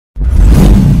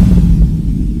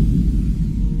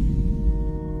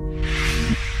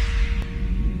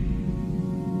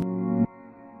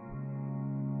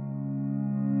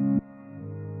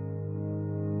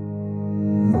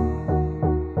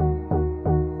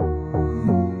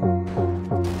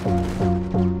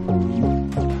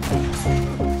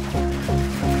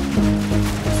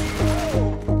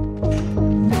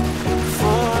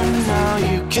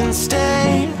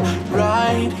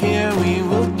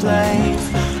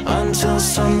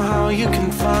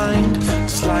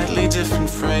different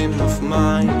frame of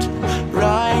mind.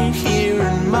 Right here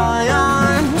in my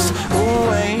arms,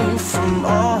 away from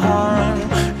all harm.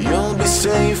 You'll be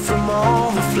safe from all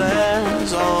the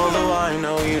flares, although I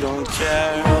know you don't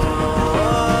care.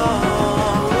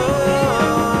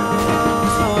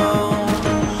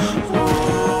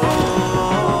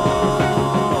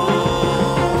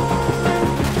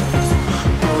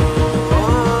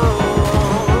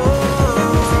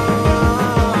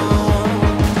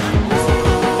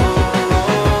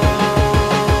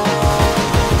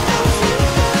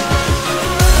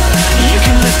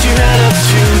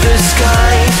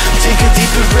 Take a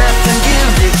deeper breath and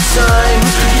give it time.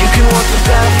 You can walk the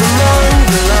path along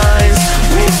the lines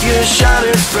with your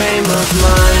shattered frame of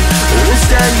mind. Or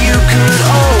instead you could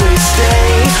always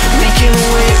stay. We can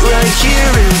wait right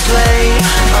here and play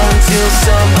until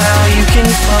somehow you can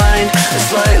find a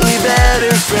slightly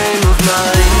better frame of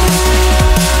mind.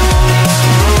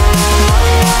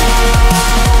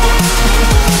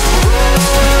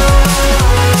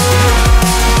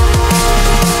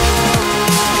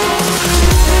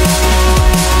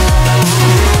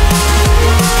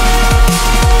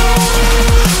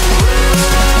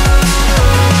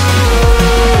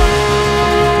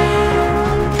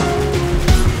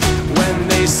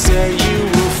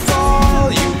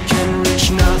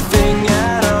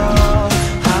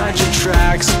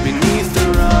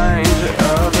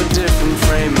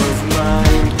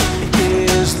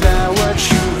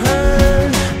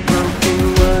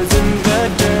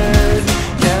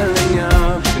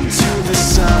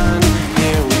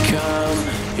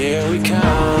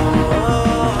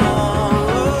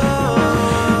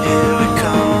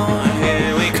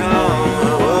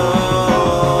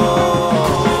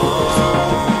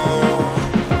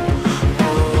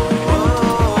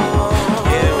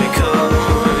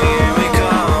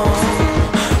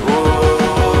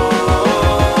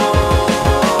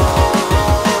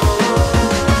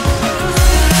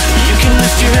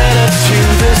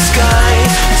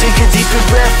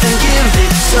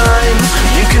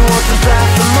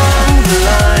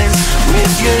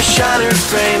 Shattered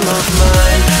frame of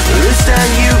mind. Or instead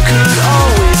you could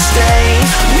always stay.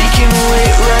 We can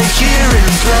wait right here and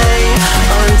play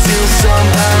until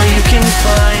somehow you can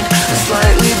find a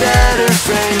slightly better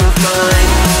frame of mind.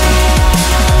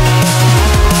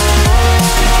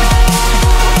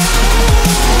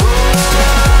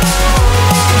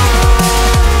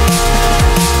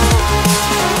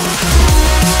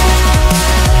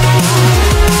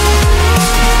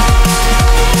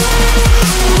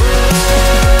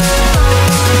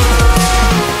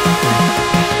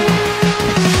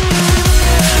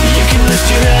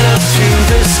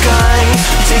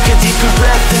 Take a deeper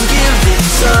breath and give it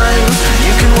time.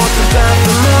 You can walk the path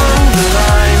along the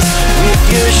lines with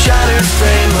your shattered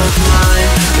frame of mind.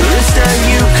 Or instead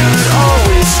you could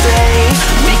always stay.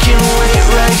 We can wait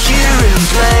right here and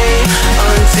play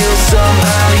until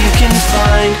somehow you can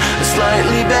find a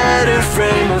slightly better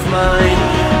frame of mind.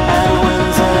 And when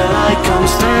the light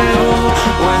comes through,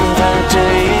 when that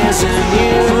day isn't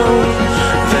you,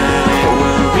 then it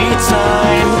will be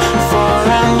time for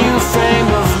a new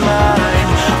frame of mind.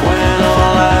 When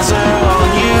all eyes are on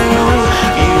you,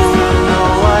 you will know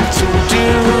what to do,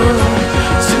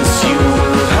 since you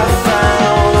will have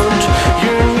found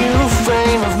your new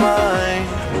frame of mind.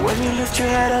 When you lift your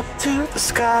head up to the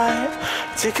sky,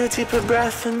 take a deeper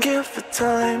breath and give it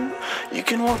time. You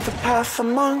can walk the path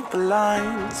among the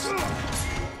lines,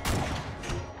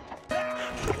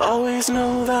 but always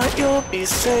know that you'll be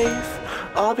safe.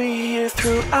 I'll be here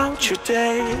throughout your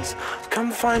days.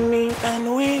 Come find me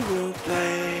and we will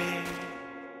play.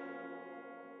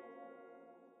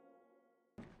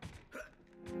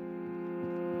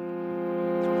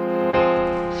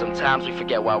 Sometimes we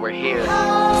forget why we're here.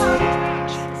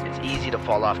 It's easy to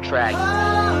fall off track.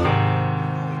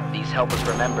 These help us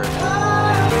remember.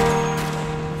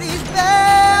 These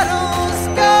battle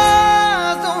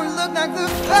scars don't look like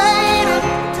they're faded,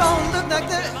 don't look like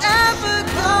they're ever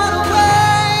gone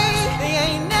away. They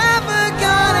ain't never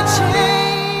gonna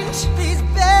change. These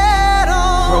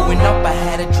battles. Growing up I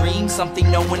had a dream, something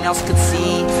no one else could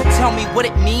see. Tell me what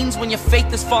it means when your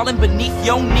faith is falling beneath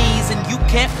your knees and you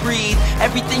can't breathe.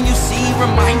 Everything you see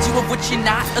reminds you of what you're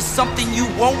not or something you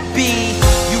won't be.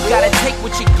 You gotta take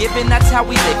what you're given, that's how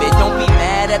we live it. Don't be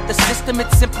mad at the system,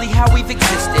 it's simply how we've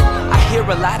existed. I hear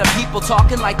a lot of people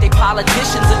talking like they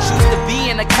politicians and choose to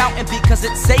be an accountant because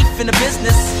it's safe in a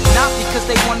business. Not because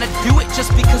they wanna do it,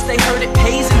 just because they heard it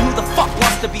pays. And who the fuck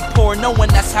wants to be poor knowing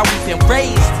that's how we've been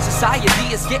raised? Society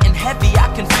is getting heavy,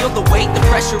 I can feel the the weight. The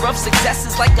pressure of success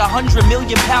is like 100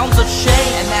 million pounds of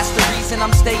shame. And that's the reason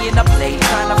I'm staying up late,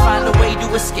 trying to find a way to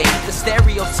escape the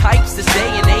stereotypes. This day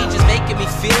and age is making me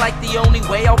feel like the only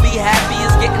way I'll be happy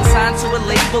is getting signed to a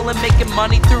label and making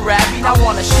money through rapping. I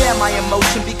wanna share my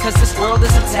emotion because this world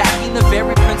is attacking the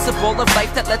very principle of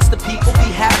life that lets the people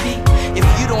be happy. If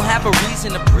you don't have a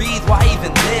reason to breathe, why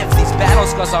even live? These battle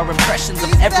scars are impressions of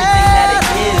everything that it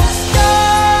is.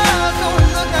 Don't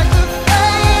look like they're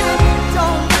faded,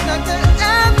 don't look like they're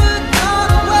ever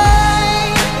gone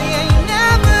away. They ain't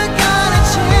never gonna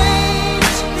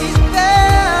change. These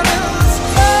battle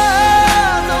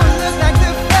scars don't look like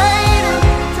they're faded,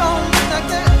 don't look like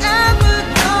they're ever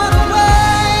gone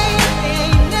away. They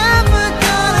ain't never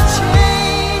gonna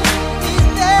change. These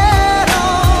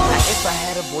battles. If I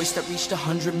had a voice that reached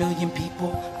 100 million people,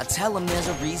 I'd tell them there's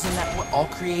a reason that we're all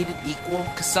created equal.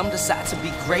 Cause some decide to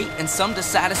be great and some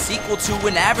decide a sequel to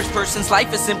an average person's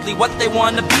life is simply what they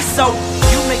want to be. So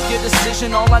you make your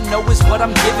decision, all I know is what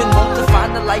I'm given. Won't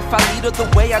define the life I lead or the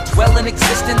way I dwell in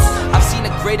existence. I've seen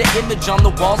a greater image on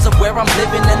the walls of where I'm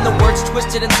living, and the words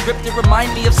twisted and scripted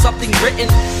remind me of something written.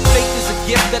 Faith is a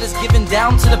gift that is given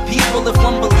down to the people. If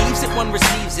one believes it, one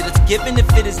receives it. It's given if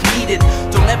it is needed.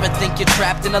 Don't ever think you're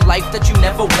trapped in a life that you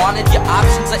never wanted. Your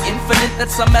options are infinite,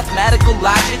 that's some mathematical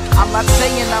logic. I'm not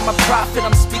saying I'm a prophet,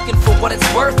 I'm speaking for what it's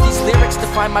worth. These lyrics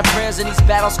define my prayers and these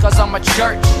battle scars on my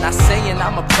church. Not saying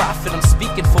I'm a prophet, I'm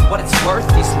speaking for what it's worth.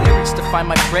 These lyrics define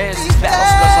my prayers, these battle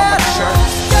scars on my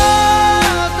church.